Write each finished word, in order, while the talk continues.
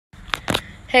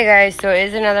Hey guys, so it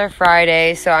is another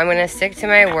Friday, so I'm going to stick to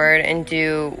my word and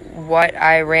do what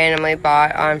I randomly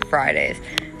bought on Fridays.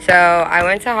 So I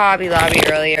went to Hobby Lobby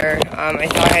earlier. I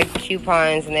saw I had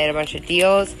coupons and they had a bunch of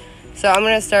deals. So I'm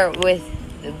going to start with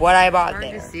what I bought there.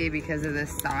 Hard to see because of the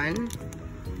sun,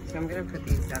 so I'm going to put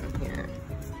these down here.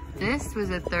 This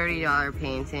was a $30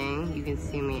 painting. You can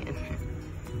see me in there.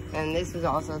 And this was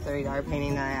also a $30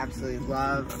 painting that I absolutely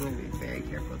love. I'm going to be very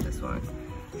careful with this one.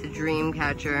 It's a dream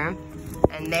catcher.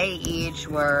 And they each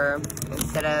were,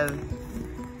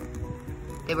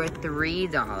 they were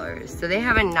 $3. So they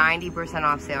have a 90%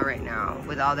 off sale right now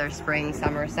with all their spring,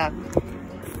 summer stuff.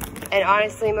 And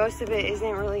honestly, most of it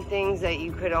isn't really things that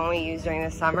you could only use during the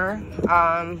summer.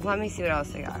 Let me see what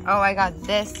else I got. Oh, I got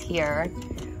this here,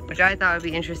 which I thought would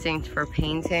be interesting for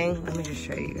painting. Let me just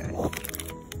show you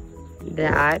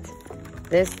guys.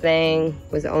 This thing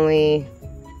was only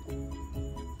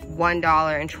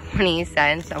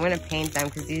 $1.20, so I'm gonna paint them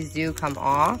because these do come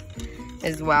off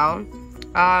as well.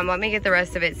 Let me get the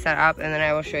rest of it set up and then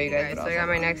I will show you guys. So I got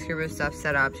my next group of stuff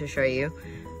set up to show you.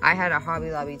 I had a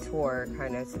Hobby Lobby tour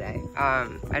kind of today. I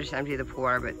just emptied the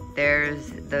pour, but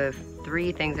there's the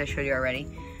 3 things I showed you already.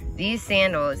 These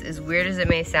sandals, as weird as it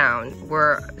may sound,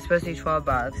 were supposed to be 12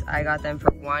 bucks. I got them for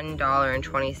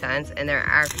 $1.20 and they're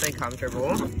actually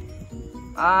comfortable.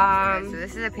 So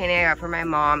this is a painting I got for my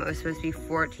mom. It was supposed to be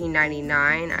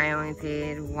 $14.99. I only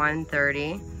paid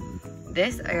 $1.30.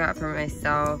 This I got for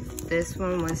myself. This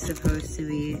one was supposed to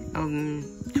be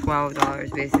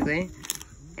 $12 basically,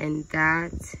 and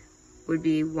that would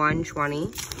be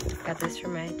 $1.20. Got this for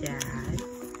my dad,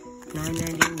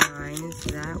 $9.99. So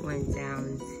that went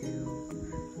down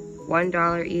to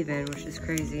 $1 even, which is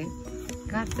crazy.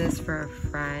 Got this for a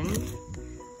friend.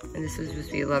 And this was supposed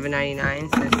to be $11.99,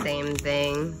 so same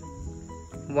thing,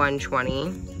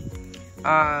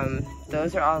 $1.20.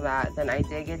 Those are all that. Then I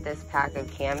did get this pack of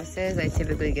canvases. I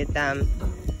typically get them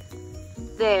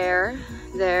there.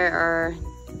 There are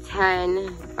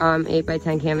 10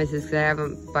 8x10 canvases because I have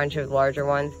a bunch of larger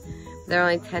ones. They're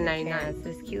only $10.99.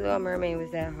 This cute little mermaid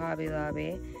was at Hobby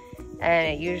Lobby, and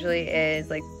it usually is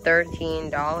like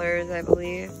 $13, I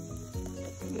believe.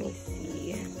 Let me see.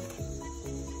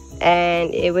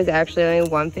 And it was actually only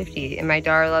 $1.50. And my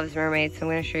daughter loves mermaids, so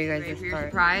I'm gonna show you guys this part.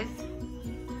 Surprise.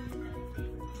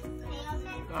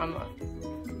 Mama.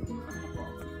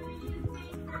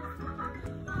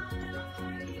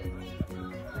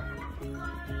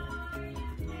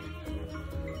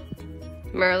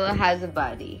 Merla has a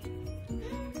buddy.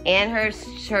 And her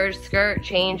skirt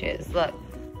changes. Look,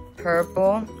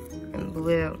 purple and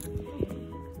blue.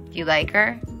 Do you like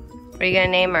her? What are you gonna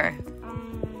name her?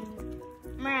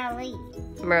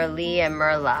 Merlee and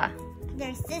Merla.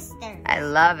 They're sisters. I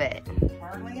love it.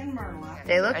 Marley and Merla.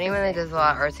 They look. Anyone that does a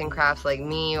lot of arts and crafts like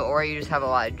me, or you just have a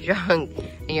lot of junk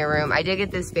in your room. I did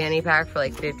get this fanny pack for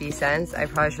like 50 cents. I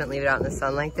probably shouldn't leave it out in the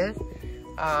sun like this.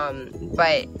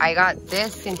 But I got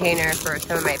this container for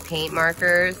some of my paint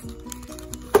markers.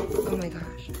 Oh my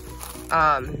gosh.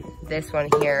 This one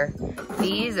here.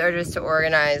 These are just to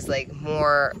organize like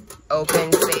more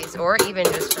open space, or even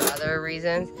just for other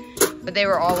reasons. But they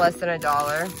were all less than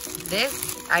 $1.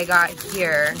 This I got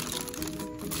here.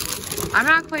 I'm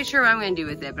not quite sure what I'm gonna do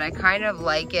with it, but I kind of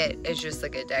like it. It's just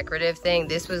like a decorative thing.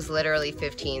 This was literally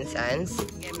 15 cents.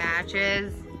 It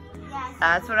matches. Yes.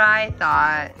 That's what I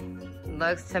thought.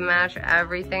 Looks to match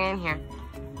everything in here.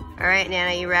 All right,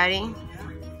 Nana, you ready?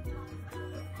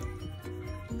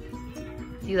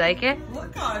 Do you like it?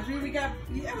 Look, Audrey, we got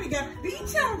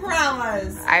beach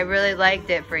umbrellas. I really liked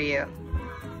it for you.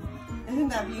 Isn't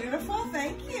that beautiful?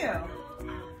 Thank you.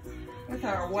 With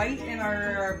our white and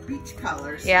our beach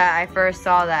colors. Yeah, I first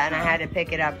saw that and I had to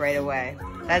pick it up right away.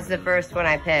 That's the first one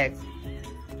I picked.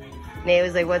 Nate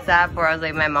was like, what's that for? I was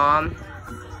like, my mom.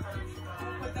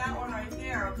 Put that one right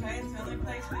there, okay? It's the only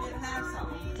place we didn't have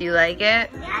some. Do you like it?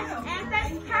 Yes, and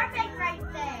that's perfect right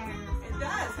there. It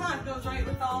does, huh? It goes right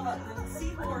with all the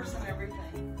seahorse and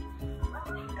everything.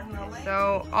 And the lake.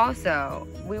 So also,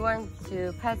 we went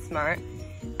to PetSmart.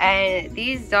 And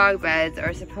these dog beds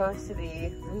are supposed to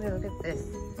be, let me look at this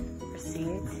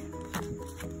receipt,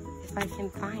 if I can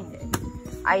find it.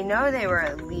 I know they were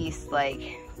at least like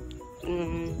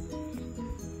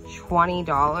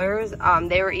 $20.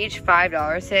 They were each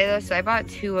 $5 today though, so I bought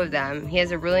 2 of them. He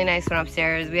has a really nice one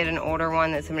upstairs. We had an older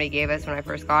one that somebody gave us when I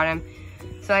first got him.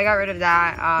 So I got rid of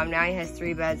that. Now he has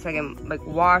 3 beds so I can like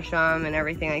wash them and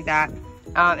everything like that.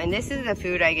 And this is the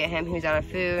food I get him. He was out of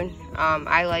food.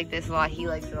 I like this a lot. He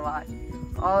likes it a lot.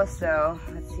 Also,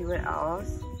 let's see what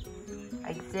else.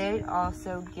 I did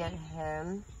also get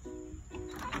him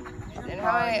And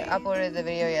how I uploaded the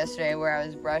video yesterday where I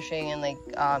was brushing and like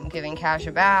giving Cash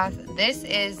a bath.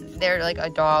 They're like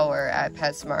 $1 at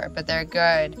PetSmart, but they're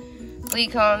good flea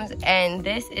combs, and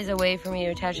this is a way for me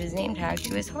to attach his name tag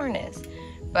to his harness.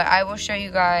 But I will show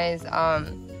you guys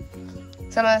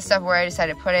some of the stuff where I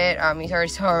decided to put it. You already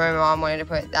saw where my mom wanted to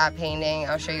put that painting.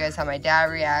 I'll show you guys how my dad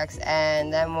reacts,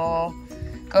 and then we'll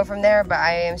go from there. But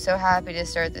I am so happy to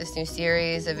start this new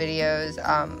series of videos.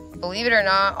 Believe it or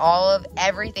not,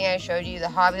 everything I showed you, the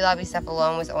Hobby Lobby stuff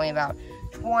alone was only about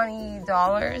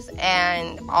 $20,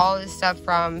 and all this stuff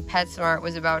from PetSmart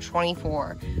was about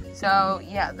 $24. So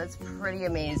yeah, that's pretty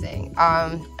amazing.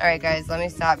 Alright guys, let me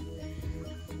stop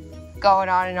going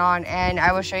on, and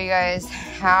I will show you guys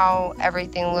how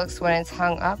everything looks when it's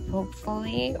hung up,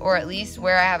 hopefully, or at least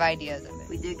where I have ideas of it.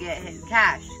 We did get his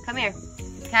Cash. Come here.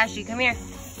 Cashy, come here.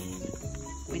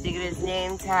 We did get his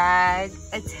name tag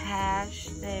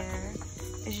attached there.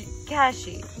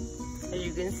 Cashy, as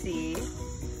you can see.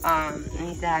 And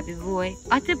he's a happy boy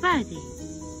at the party.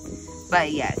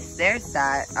 But yes, there's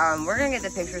that. We're gonna get the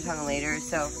pictures hung later,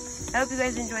 so I hope you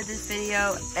guys enjoyed this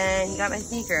video. And he got my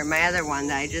sneaker, my other one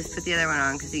that I just put the other one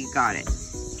on because he got it.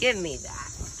 Give me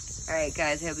that. Alright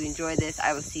guys, I hope you enjoyed this.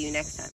 I will see you next time.